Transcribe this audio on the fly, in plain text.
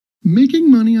Making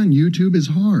money on YouTube is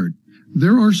hard.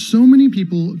 There are so many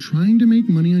people trying to make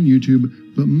money on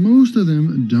YouTube, but most of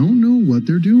them don't know what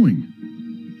they're doing.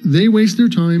 They waste their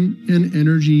time and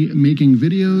energy making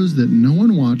videos that no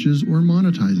one watches or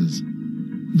monetizes.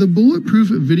 The Bulletproof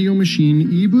Video Machine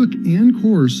ebook and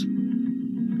course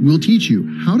will teach you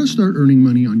how to start earning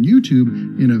money on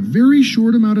YouTube in a very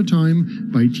short amount of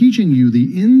time by teaching you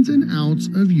the ins and outs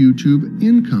of YouTube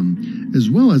income, as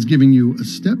well as giving you a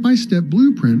step-by-step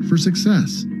blueprint for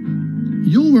success.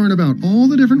 You'll learn about all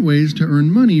the different ways to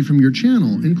earn money from your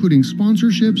channel, including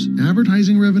sponsorships,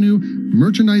 advertising revenue,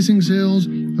 merchandising sales,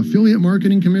 affiliate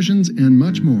marketing commissions, and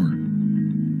much more.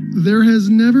 There has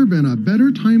never been a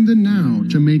better time than now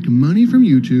to make money from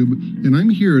YouTube, and I'm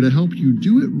here to help you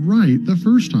do it right the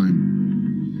first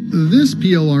time. This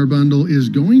PLR bundle is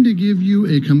going to give you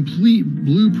a complete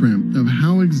blueprint of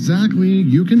how exactly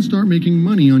you can start making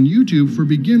money on YouTube for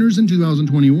beginners in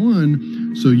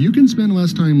 2021, so you can spend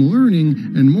less time learning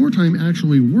and more time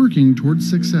actually working towards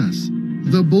success.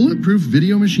 The Bulletproof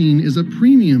Video Machine is a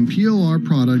premium PLR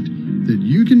product that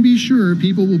you can be sure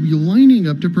people will be lining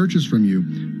up to purchase from you.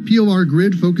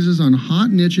 PLRGrid focuses on hot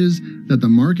niches that the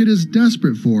market is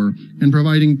desperate for and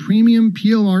providing premium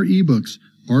PLR ebooks,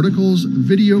 articles,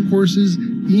 video courses,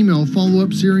 email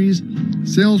follow-up series,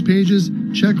 sales pages,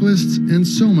 checklists, and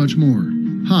so much more.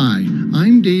 Hi,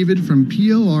 I'm David from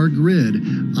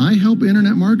PLRGrid. I help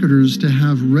internet marketers to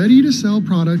have ready-to-sell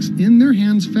products in their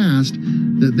hands fast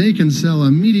that they can sell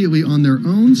immediately on their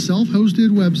own self-hosted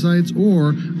websites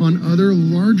or on other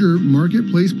larger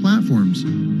marketplace platforms.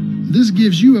 This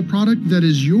gives you a product that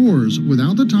is yours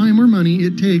without the time or money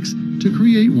it takes to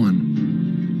create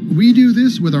one. We do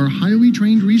this with our highly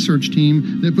trained research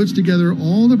team that puts together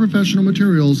all the professional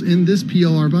materials in this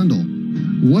PLR bundle.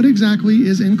 What exactly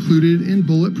is included in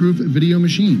Bulletproof Video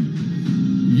Machine?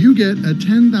 You get a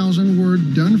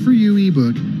 10,000-word done-for-you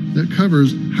ebook that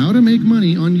covers how to make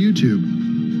money on YouTube.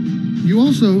 You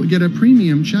also get a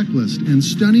premium checklist and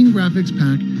stunning graphics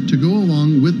pack to go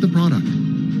along with the product.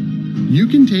 You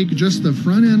can take just the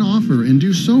front-end offer and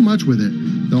do so much with it.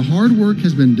 The hard work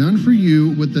has been done for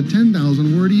you with the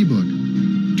 10,000-word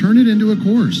ebook. Turn it into a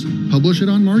course, publish it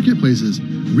on marketplaces,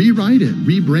 rewrite it,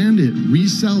 rebrand it,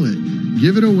 resell it,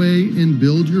 give it away, and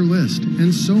build your list,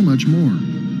 and so much more.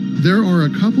 There are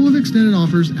a couple of extended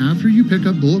offers after you pick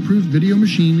up Bulletproof Video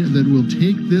Machine that will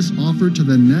take this offer to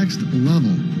the next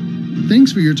level.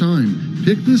 Thanks for your time.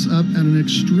 Pick this up at an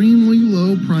extremely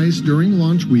low price during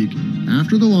launch week.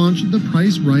 After the launch, the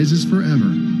price rises forever.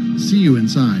 See you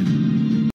inside.